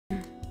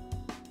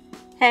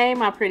Hey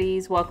my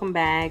pretties, welcome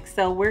back.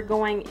 So we're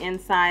going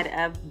inside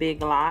of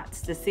Big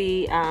Lots to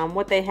see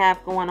what they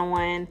have going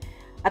on.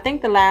 I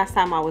think the last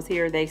time I was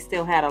here they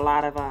still had a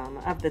lot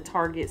of the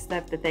Target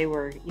stuff that they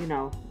were,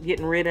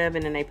 getting rid of,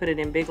 and then they put it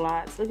in Big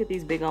Lots. Look at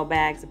these big old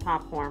bags of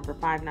popcorn for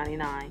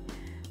 $5.99.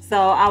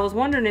 So I was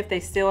wondering if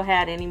they still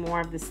had any more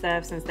of the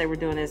stuff since they were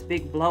doing this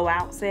big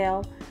blowout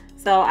sale.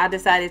 So I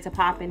decided to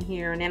pop in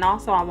here, and then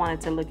also I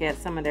wanted to look at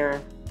some of their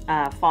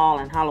fall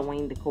and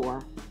Halloween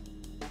decor.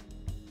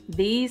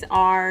 These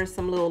are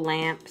some little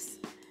lamps.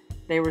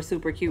 They were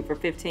super cute for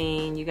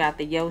 $15. You got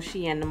the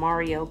Yoshi and the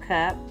Mario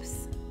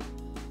cups.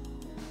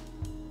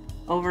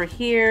 Over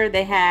here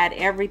they had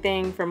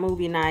everything for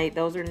movie night.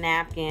 Those are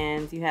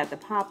napkins. You had the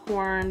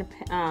popcorn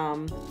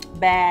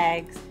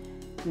bags,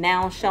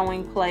 now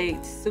showing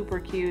plates, super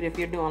cute if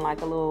you're doing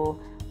like a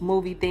little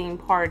movie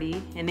themed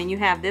party. And then you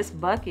have this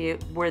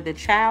bucket where the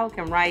child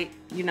can write,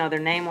 their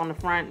name on the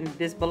front and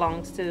this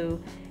belongs to,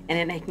 and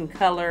then they can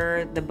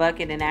color the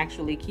bucket and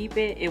actually keep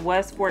it. It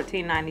was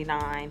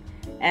 $14.99.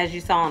 As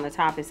you saw on the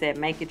top, it said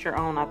make it your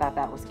own. I thought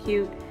that was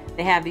cute.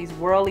 They have these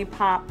whirly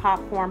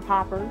popcorn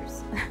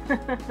poppers.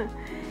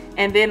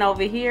 And then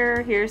over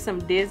here, here's some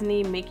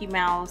Disney Mickey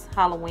Mouse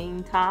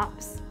Halloween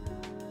tops.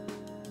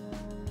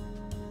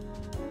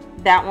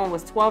 That one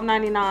was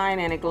 $12.99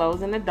 and it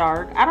glows in the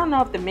dark. I don't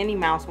know if the Minnie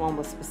Mouse one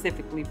was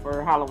specifically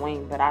for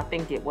Halloween, but I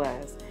think it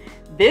was.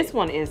 This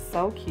one is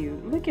so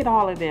cute. Look at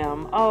all of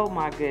them. Oh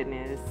my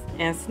goodness.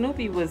 And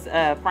Snoopy was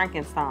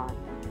Frankenstein.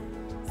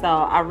 So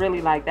I really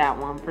like that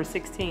one for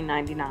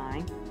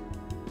 $16.99.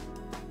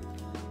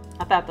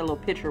 I thought the little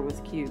picture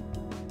was cute.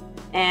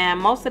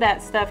 And most of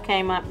that stuff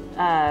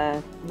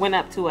went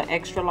up to an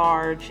extra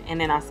large, and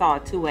then I saw a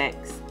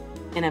 2X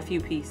in a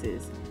few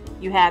pieces.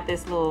 You had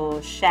this little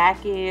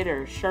shacket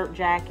or shirt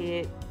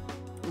jacket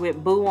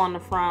with Boo on the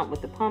front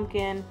with the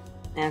pumpkin,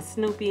 and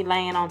Snoopy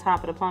laying on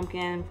top of the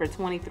pumpkin for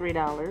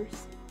 $23.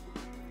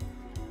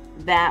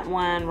 That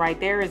one right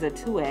there is a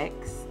 2X.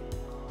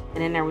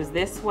 And then there was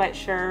this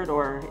sweatshirt,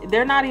 or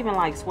they're not even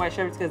like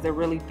sweatshirts because they're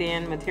really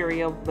thin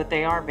material, but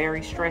they are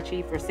very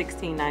stretchy for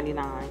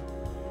 $16.99.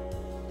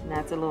 And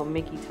that's a little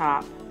Mickey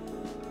top.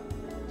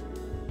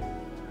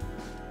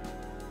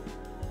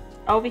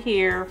 Over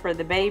here for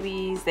the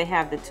babies, they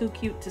have the Too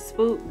Cute to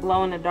Spook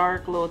glow in the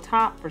dark little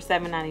top for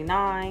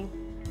 $7.99.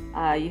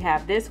 You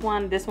have this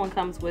one. This one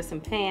comes with some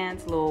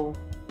pants, little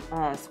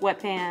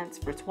sweatpants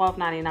for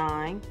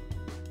 $12.99.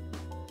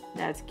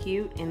 That's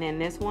cute. And then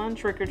this one,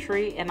 Trick or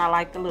Treat, and I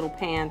like the little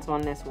pants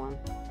on this one.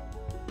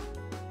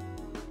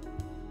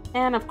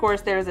 And of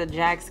course there's a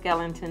Jack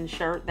Skellington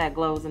shirt that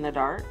glows in the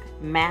dark,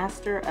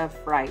 Master of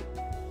Fright.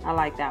 I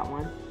like that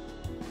one.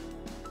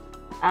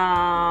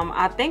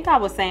 I think I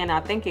was saying I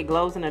think it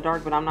glows in the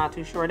dark, but I'm not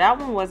too sure. That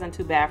one wasn't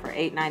too bad for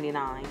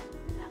 $8.99.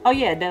 Oh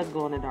yeah, it does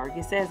glow in the dark.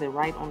 It says it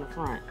right on the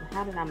front.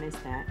 How did I miss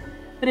that?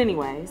 But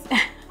anyways,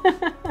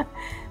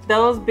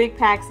 those big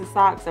packs of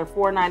socks are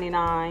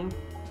 $4.99.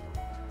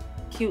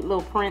 Cute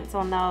little prints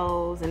on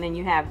those. And then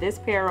you have this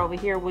pair over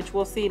here, which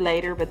we'll see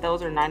later, but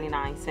those are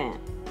 99¢.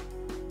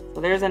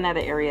 So there's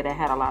another area that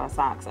had a lot of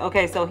socks.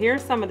 Okay, so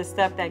here's some of the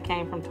stuff that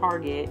came from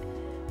Target.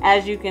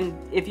 As you can,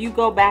 if you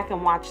go back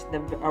and watch the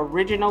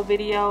original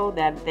video,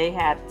 that they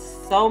had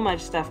so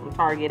much stuff from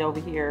Target. Over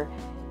here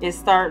is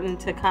starting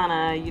to kind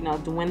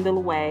of, dwindle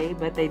away,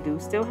 but they do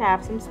still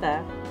have some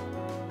stuff.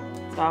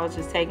 So I was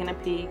just taking a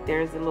peek.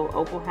 There's a little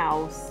Opal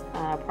House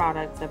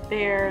products up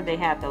there. They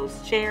had those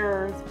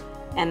chairs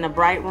and the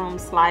Bright Room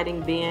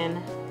sliding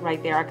bin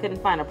right there. I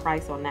couldn't find a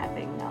price on that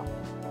thing though.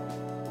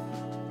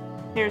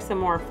 Here's some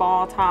more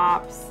fall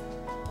tops.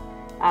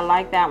 I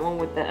like that one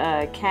with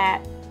the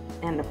cat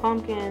and the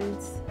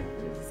pumpkins.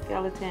 There's a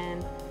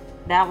skeleton.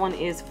 That one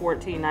is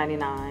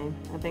 $14.99.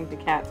 I think the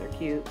cats are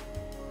cute.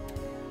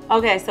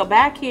 Okay, so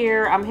back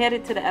here, I'm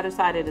headed to the other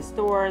side of the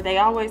store. They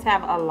always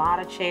have a lot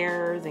of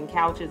chairs and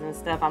couches and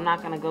stuff. I'm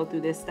not going to go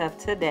through this stuff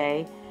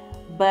today,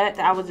 but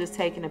I was just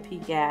taking a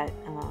peek at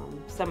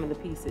some of the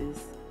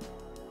pieces.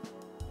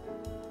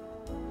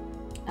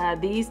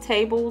 These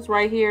tables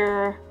right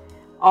here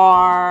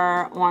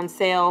are on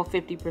sale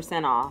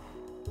 50% off.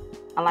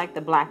 I like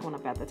the black one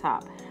up at the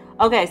top.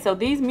 Okay, so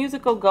these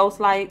musical ghost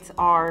lights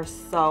are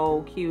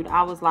so cute.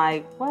 I was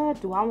like, what?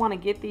 Do I want to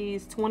get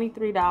these?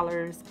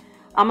 $23.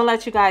 I'm gonna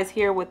let you guys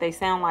hear what they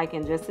sound like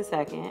in just a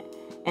second.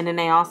 And then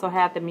they also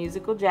have the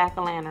musical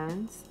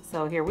jack-o'-lanterns.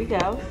 So here we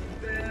go.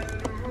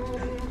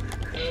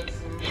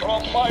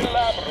 From my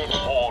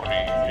laboratory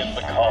in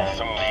the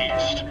Castle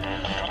East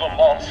to the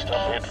monster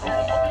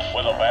bedroom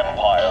where the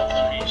vampires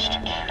feast,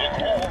 the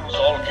ghouls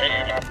all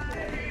came.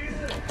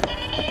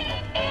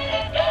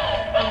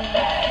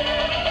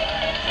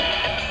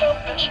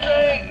 Something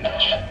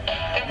strange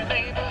in your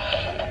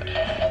neighborhood.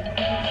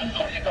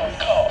 Who you gonna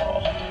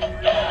call?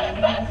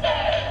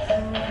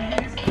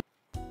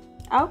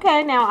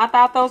 Okay, now I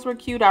thought those were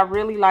cute. I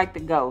really like the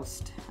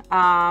ghost.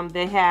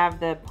 They have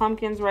the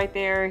pumpkins right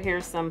there.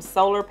 Here's some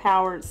solar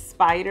powered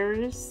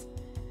spiders.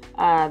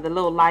 The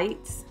little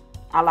lights.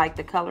 I like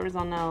the colors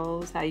on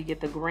those. How you get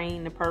the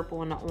green, the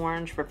purple, and the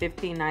orange for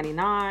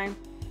 $15.99.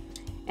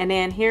 And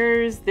then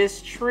here's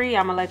this tree.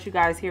 I'm gonna let you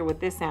guys hear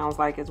what this sounds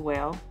like as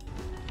well.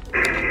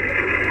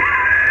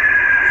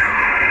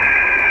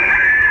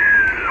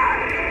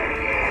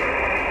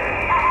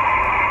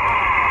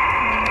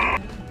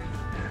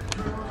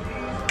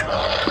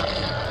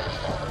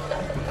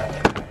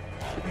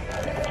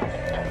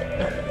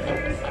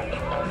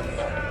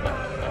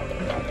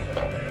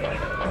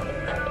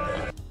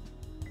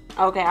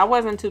 Okay, I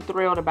wasn't too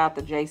thrilled about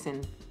the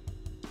Jason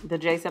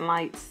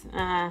lights.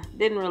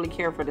 Didn't really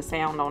care for the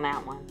sound on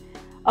that one.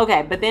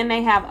 Okay, but then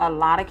they have a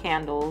lot of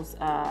candles.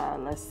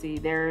 Let's see,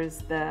 there's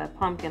the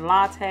pumpkin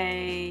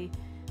latte.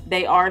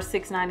 They are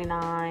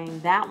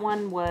 $6.99. That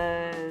one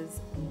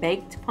was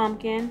baked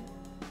pumpkin.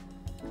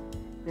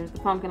 There's the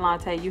pumpkin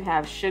latte. You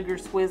have sugar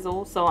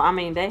swizzle. So I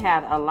mean, they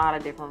had a lot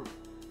of different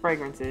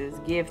fragrances.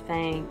 Give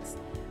thanks,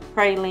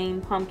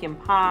 praline, pumpkin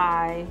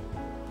pie.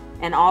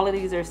 And all of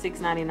these are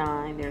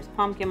 $6.99. There's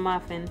pumpkin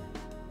muffin.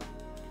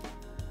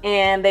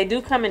 And they do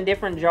come in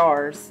different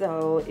jars.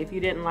 So if you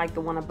didn't like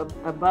the one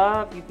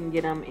above, you can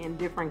get them in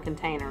different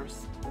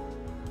containers.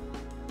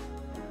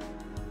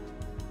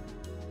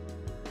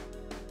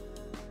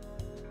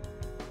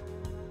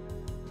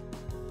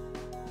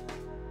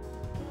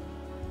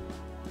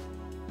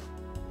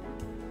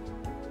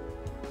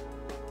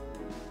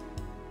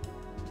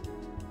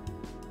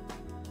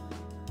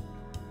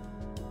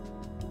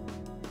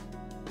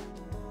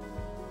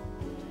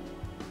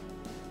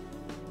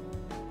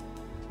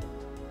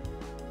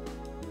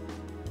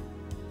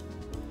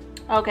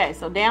 Okay,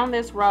 so down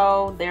this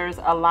row, there's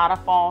a lot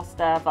of fall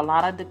stuff, a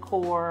lot of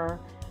decor.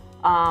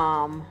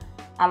 I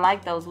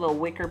like those little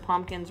wicker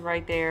pumpkins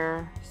right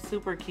there.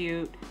 Super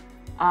cute.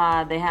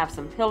 They have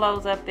some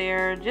pillows up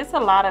there. Just a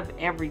lot of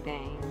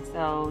everything.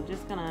 So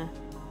just gonna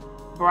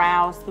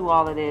browse through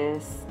all of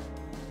this.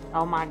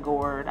 Oh my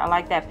gourd. I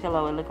like that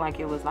pillow. It looked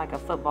like it was like a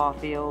football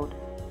field.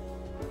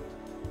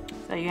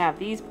 So you have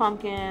these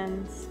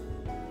pumpkins.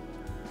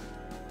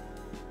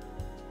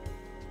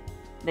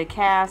 The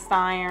cast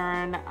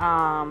iron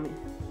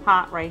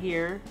pot right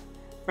here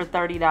for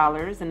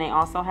 $30, and they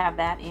also have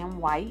that in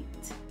white.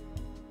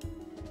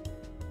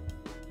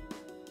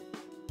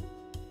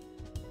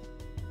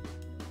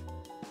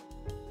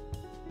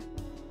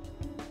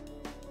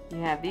 You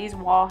have these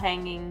wall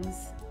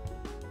hangings,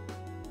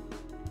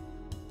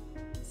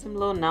 some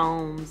little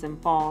gnomes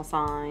and fall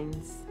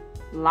signs,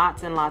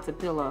 lots and lots of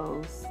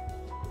pillows.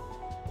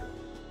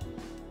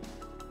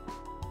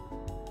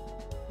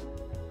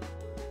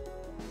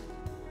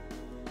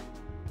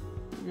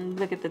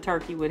 Look at the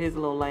turkey with his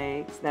little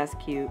legs. That's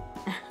cute.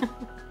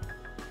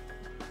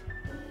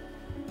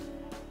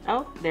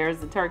 Oh, there's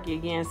the turkey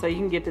again. So you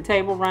can get the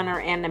table runner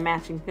and the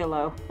matching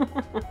pillow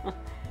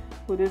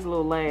with his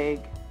little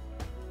leg.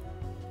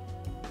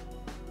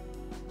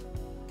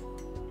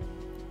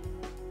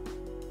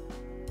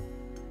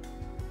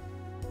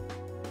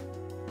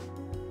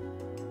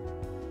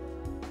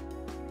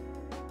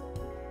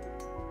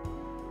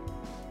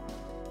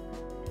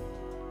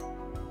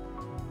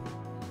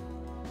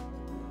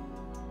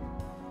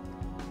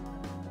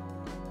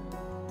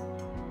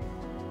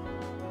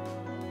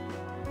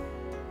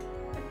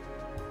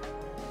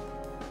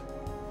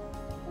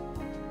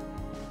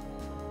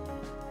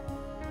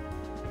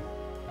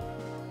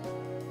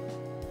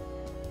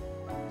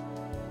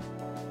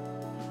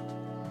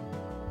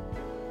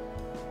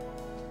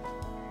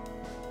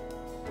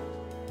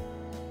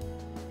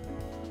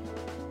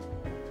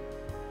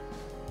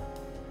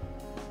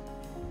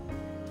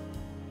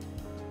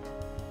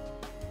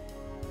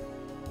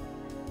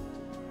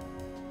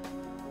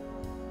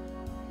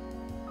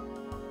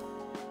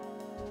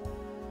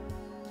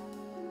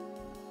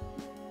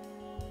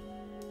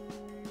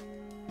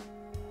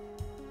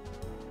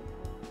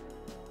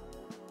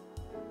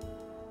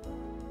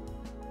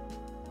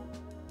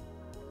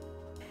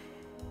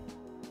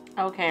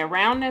 Okay,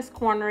 around this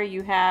corner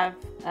you have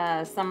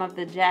some of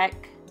the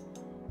Jack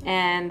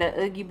and the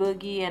Oogie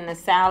Boogie and the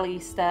Sally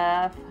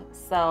stuff.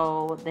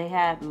 So they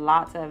had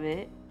lots of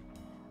it.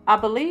 I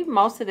believe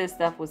most of this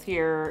stuff was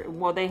here.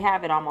 Well, they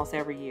have it almost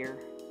every year.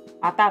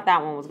 I thought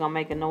that one was gonna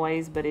make a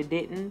noise, but it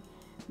didn't.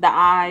 The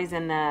eyes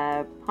and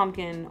the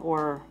pumpkin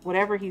or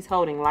whatever he's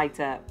holding lights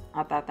up.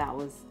 I thought that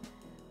was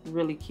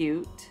really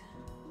cute.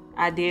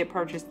 I did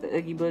purchase the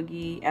Oogie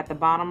Boogie at the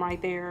bottom right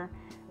there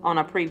on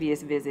a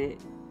previous visit.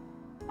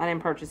 I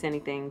didn't purchase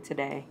anything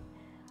today.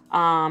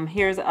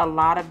 Here's a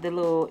lot of the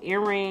little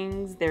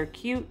earrings. They're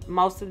cute.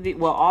 Most of the,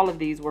 well, all of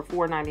these were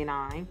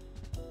 $4.99.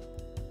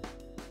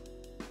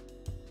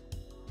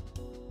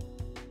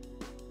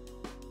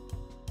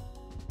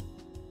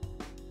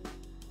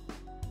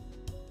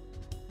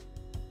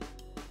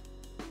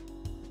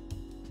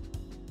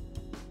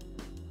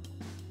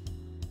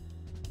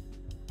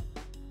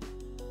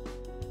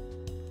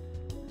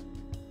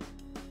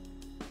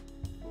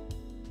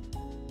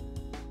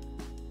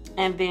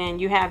 And then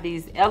you have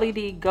these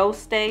LED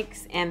ghost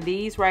stakes, and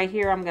these right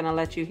here, I'm gonna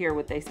let you hear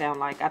what they sound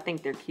like. I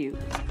think they're cute.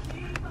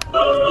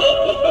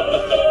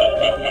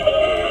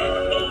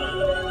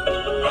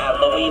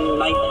 Halloween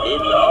night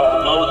is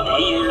almost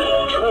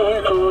here.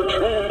 Trick or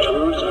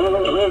treaters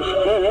will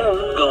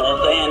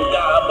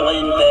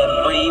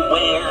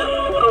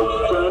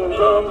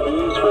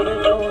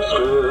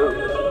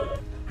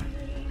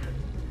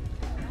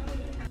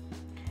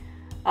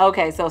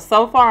Okay, so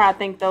far I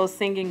think those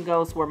singing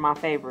ghosts were my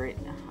favorite.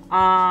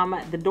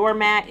 The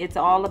doormat, it's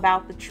all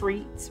about the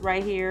treats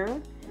right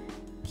here.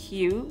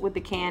 Cute with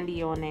the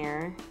candy on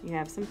there. You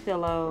have some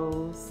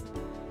pillows.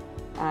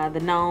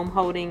 The gnome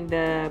holding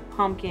the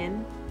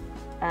pumpkin.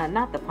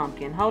 Not the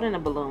pumpkin, holding a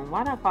balloon.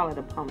 Why do I call it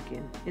a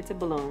pumpkin? It's a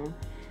balloon.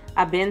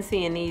 I've been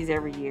seeing these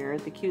every year.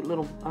 The cute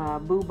little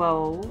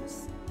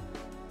boo-bos.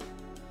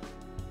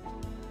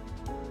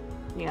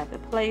 You got the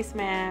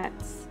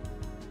placemats.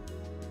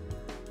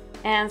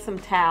 And some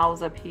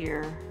towels up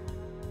here.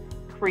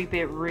 Creep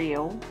it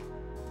real.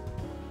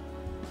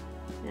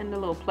 And the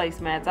little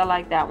placemats. I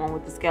like that one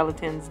with the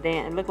skeletons.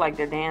 It look like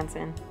they're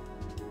dancing.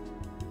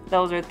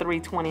 Those are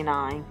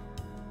 $3.29.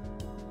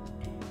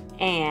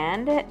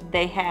 And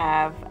they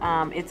have,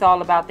 it's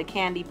all about the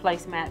candy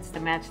placemats to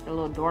match the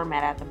little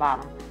doormat at the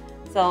bottom.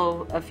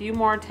 So a few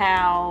more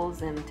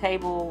towels and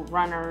table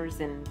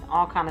runners and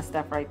all kind of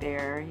stuff right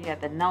there. You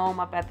got the gnome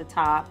up at the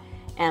top.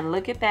 And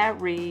look at that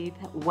wreath.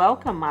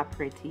 Welcome, my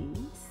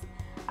pretties.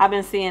 I've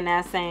been seeing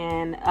that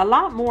saying a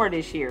lot more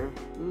this year.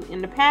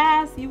 In the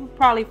past, you would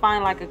probably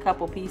find like a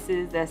couple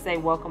pieces that say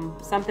welcome,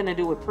 something to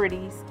do with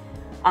pretties.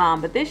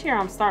 But this year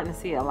I'm starting to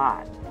see a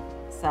lot.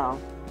 So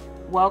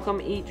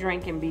welcome, eat,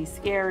 drink, and be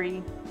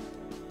scary.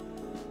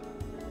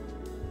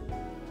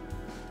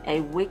 A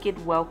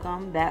wicked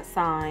welcome. That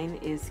sign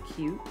is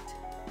cute.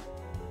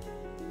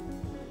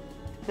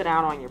 Put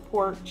out on your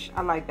porch.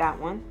 I like that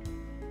one.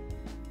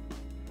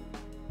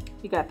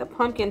 You got the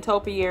pumpkin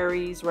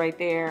topiaries right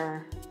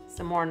there.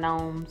 Some more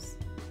gnomes.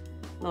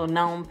 Little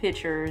gnome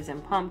pictures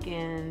and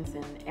pumpkins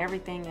and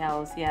everything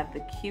else. You have the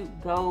cute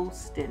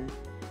ghost and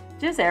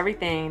just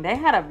everything. They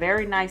had a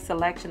very nice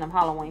selection of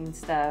Halloween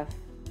stuff.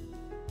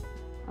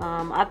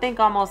 I think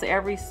almost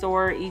every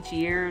store each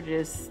year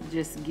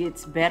just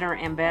gets better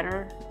and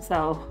better.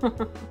 So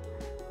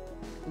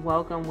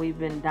welcome, we've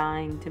been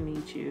dying to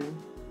meet you.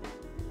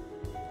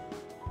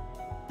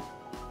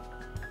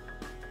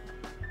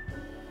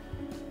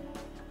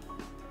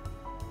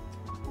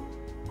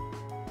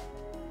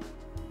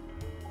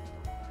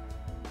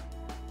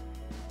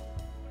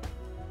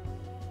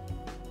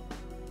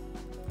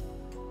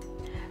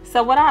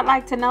 So what I'd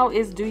like to know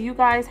is, do you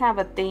guys have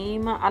a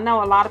theme? I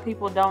know a lot of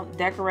people don't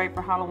decorate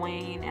for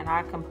Halloween, and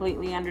I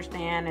completely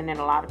understand, and then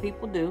a lot of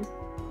people do.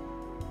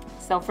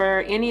 So for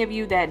any of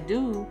you that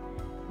do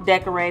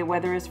decorate,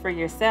 whether it's for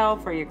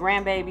yourself or your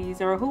grandbabies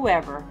or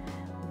whoever,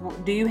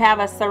 do you have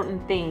a certain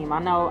theme? I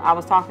know I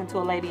was talking to a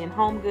lady in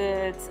Home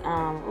Goods.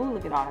 Oh,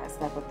 look at all that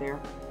stuff up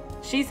there.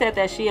 She said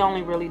that she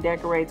only really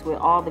decorates with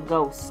all the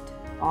ghosts,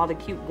 all the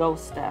cute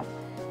ghost stuff.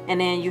 And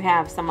then you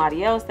have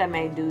somebody else that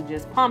may do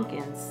just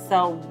pumpkins.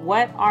 So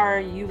what are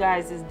you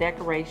guys'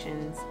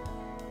 decorations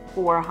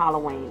for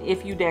Halloween?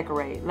 If you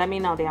decorate, let me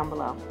know down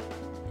below.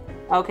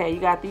 Okay,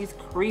 you got these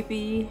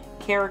creepy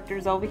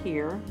characters over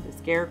here. The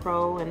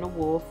scarecrow and the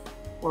wolf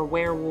or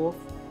werewolf.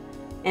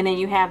 And then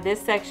you have this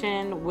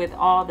section with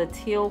all the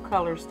teal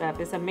color stuff.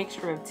 It's a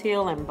mixture of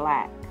teal and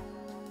black.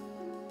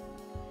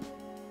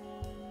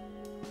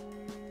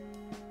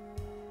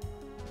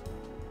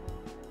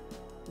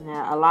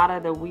 Now, a lot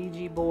of the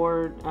Ouija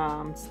board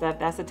stuff,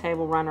 that's a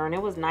table runner, and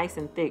it was nice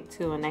and thick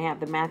too, and they have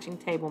the matching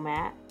table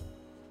mat.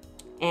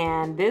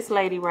 And this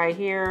lady right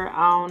here,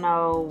 I don't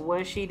know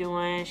what she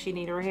doing. She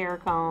need her hair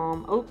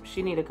comb. Oops,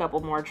 she need a couple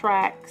more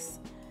tracks,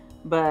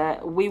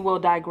 but we will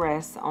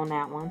digress on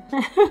that one.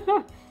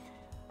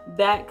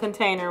 That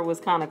container was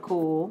kind of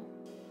cool.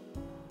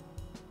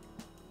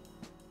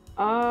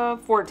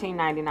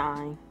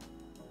 $14.99.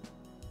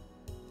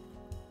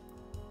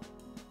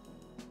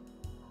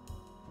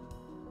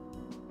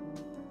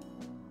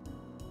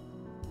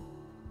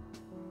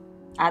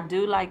 I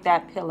do like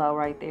that pillow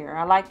right there.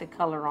 I like the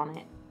color on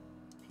it.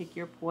 Pick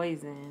your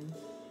poison.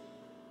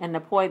 And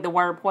the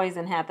word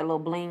poison had the little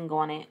bling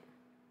on it.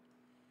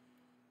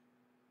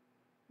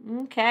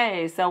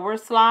 Okay, so we're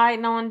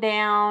sliding on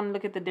down.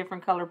 Look at the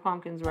different color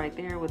pumpkins right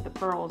there with the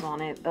pearls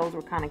on it. Those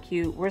were kind of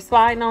cute. We're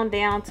sliding on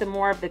down to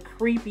more of the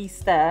creepy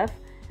stuff.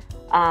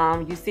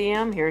 You see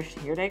them? Here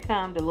they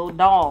come, the little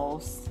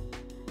dolls.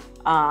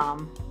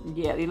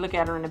 Yeah, you look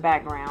at her in the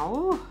background.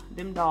 Ooh,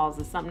 them dolls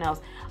is something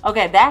else.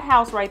 Okay, that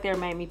house right there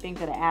made me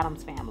think of the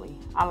Addams Family.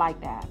 I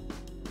like that.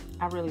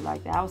 I really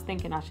like that. I was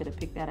thinking I should have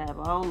picked that up.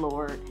 Oh,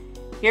 Lord.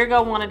 Here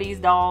go one of these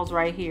dolls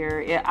right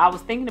here. I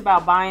was thinking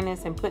about buying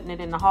this and putting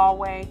it in the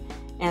hallway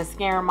and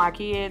scaring my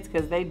kids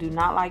because they do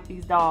not like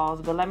these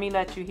dolls. But let me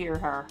let you hear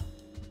her.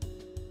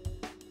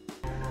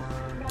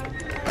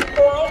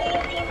 Why do you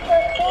seem so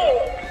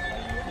scared?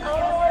 I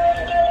don't want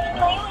to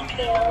play with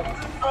you.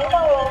 I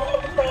don't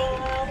want to play with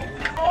you.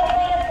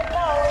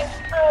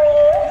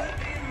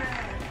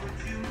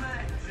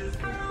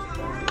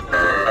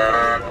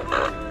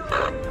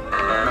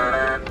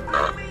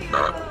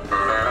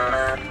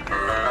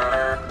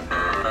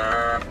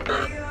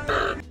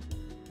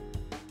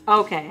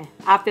 Okay,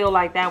 I feel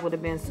like that would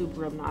have been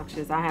super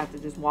obnoxious. I have to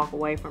just walk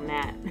away from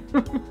that.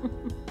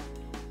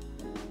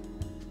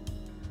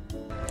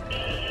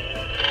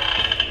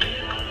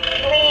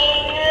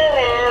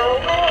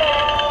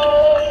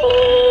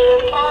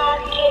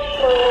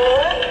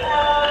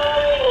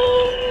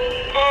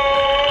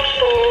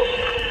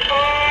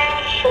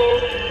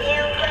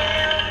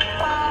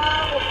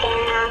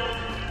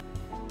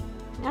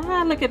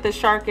 look at the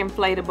shark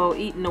inflatable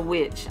eating the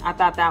witch. I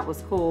thought that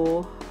was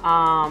cool.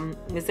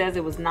 It says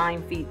it was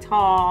 9 feet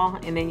tall,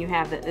 and then you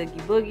have the Oogie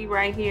Boogie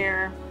right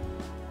here.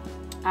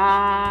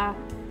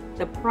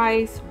 The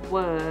price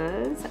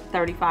was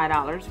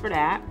 $35 for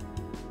that.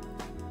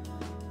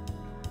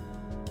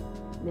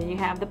 Then you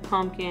have the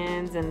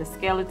pumpkins and the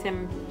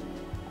skeleton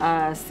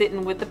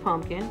sitting with the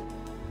pumpkin.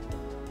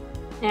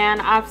 And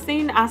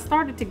I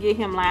started to get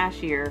him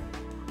last year.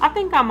 I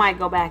think I might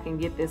go back and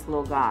get this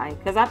little guy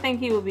because I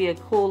think he would be a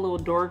cool little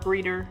door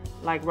greeter,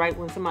 like right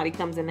when somebody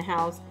comes in the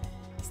house,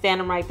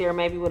 standing right there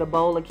maybe with a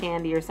bowl of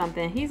candy or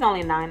something. He's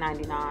only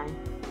 $9.99.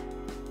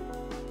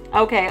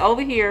 Okay,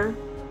 over here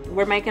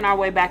we're making our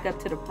way back up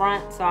to the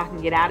front so I can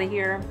get out of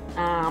here.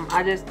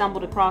 I just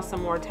stumbled across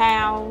some more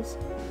towels,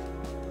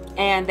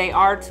 and they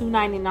are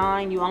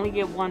 $2.99. You only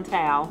get one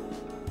towel,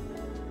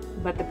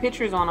 but the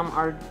pictures on them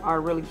are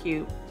really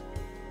cute.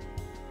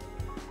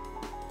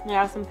 We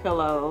have some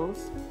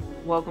pillows.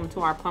 Welcome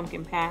to our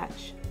pumpkin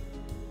patch.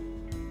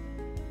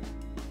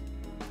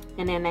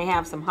 And then they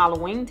have some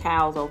Halloween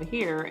towels over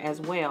here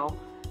as well.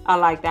 I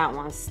like that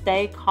one.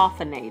 Stay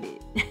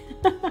caffeinated.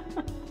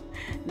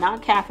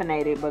 Not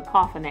caffeinated, but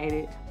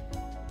caffeinated.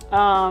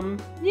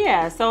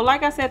 Yeah, so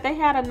like I said, they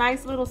had a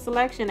nice little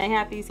selection. They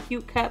have these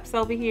cute cups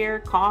over here.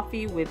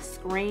 Coffee with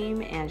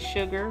Scream and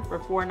sugar for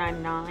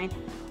 $4.99.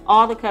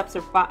 All the cups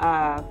are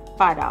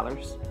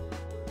 $5.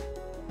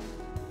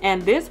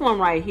 And this one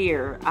right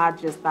here, I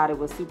just thought it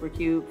was super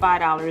cute.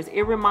 $5.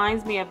 It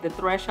reminds me of the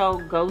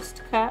Threshold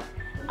Ghost Cup.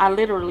 I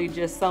literally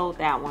just sold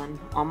that one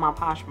on my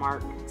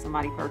Poshmark.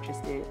 Somebody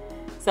purchased it.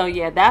 So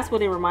yeah, that's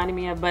what it reminded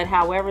me of. But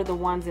however, the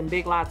ones in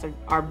Big Lots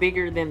are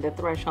bigger than the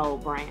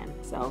Threshold brand.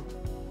 So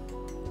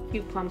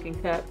cute pumpkin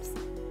cups.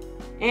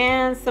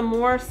 And some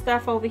more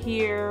stuff over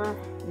here.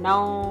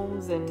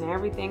 Gnomes and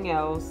everything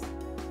else.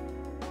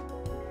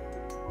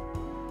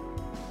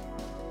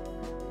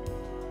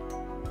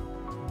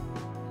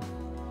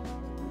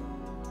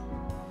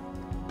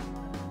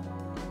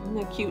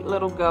 A cute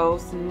little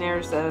ghost, and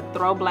there's a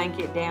throw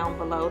blanket down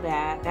below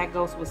that. That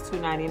ghost was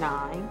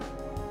 $2.99.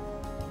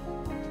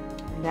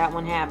 And that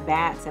one had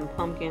bats and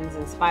pumpkins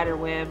and spider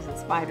webs and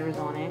spiders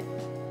on it.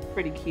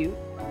 Pretty cute.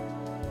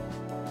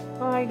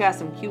 Oh, you got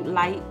some cute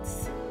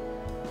lights.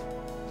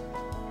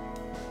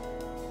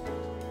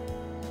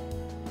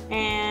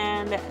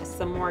 And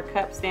some more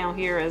cups down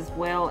here, as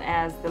well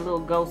as the little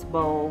ghost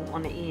bowl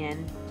on the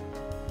end.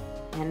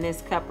 And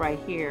this cup right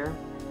here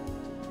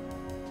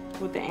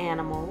with the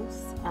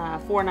animals,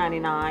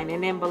 $4.99.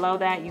 And then below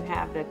that you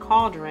have the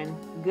cauldron,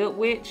 Good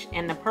Witch,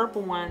 and the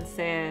purple one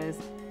says,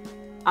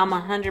 I'm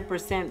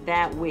 100%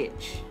 that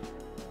witch.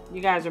 You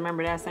guys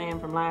remember that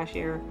saying from last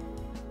year?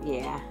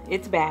 Yeah,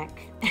 it's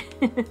back.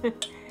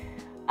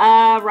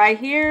 Right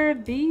here,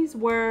 these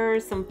were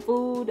some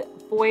food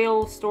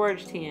foil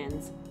storage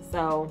tins.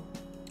 So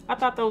I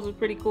thought those were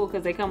pretty cool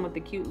because they come with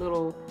the cute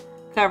little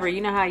cover.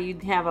 You know how you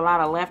have a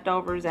lot of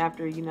leftovers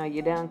after, you know,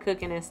 you're done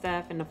cooking and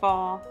stuff in the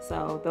fall,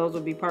 so those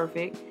would be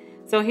perfect.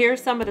 So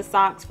here's some of the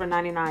socks for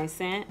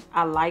 99¢.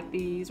 I like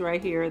these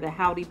right here, the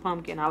Howdy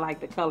Pumpkin. I like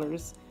the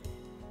colors.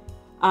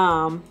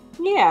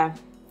 Yeah,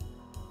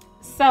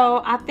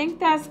 so I think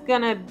that's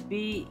gonna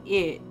be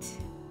it.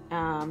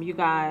 You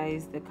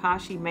guys, the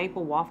Kashi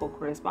Maple Waffle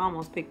Crisp, I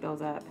almost picked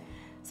those up.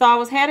 So I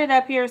was headed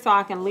up here so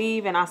I can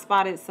leave, and I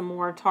spotted some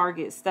more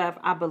Target stuff.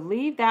 I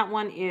believe that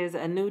one is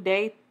a New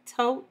Day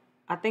tote.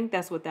 I think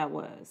that's what that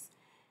was.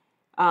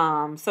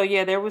 So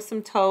yeah, there was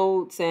some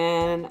totes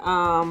and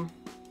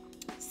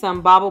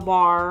some Bobble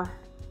Bar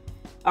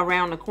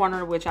around the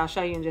corner, which I'll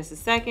show you in just a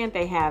second.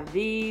 They have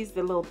these,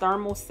 the little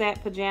thermal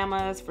set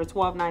pajamas for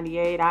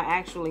 $12.98. I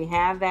actually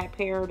have that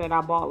pair that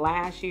I bought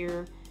last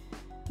year.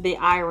 The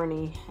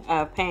irony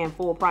of paying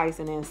full price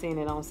and then seeing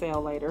it on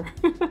sale later.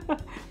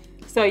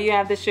 So you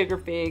have the Sugar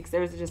Fix.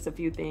 There's just a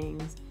few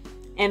things.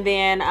 And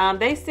then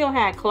they still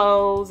had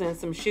clothes and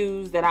some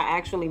shoes that I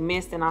actually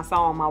missed and I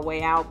saw on my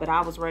way out, but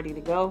I was ready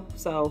to go.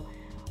 So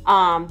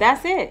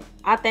that's it.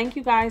 I thank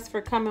you guys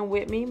for coming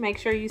with me. Make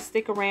sure you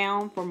stick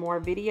around for more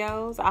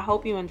videos. I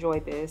hope you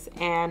enjoyed this,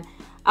 and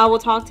I will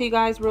talk to you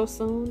guys real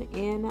soon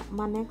in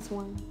my next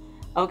one.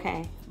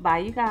 Okay, bye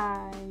you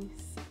guys.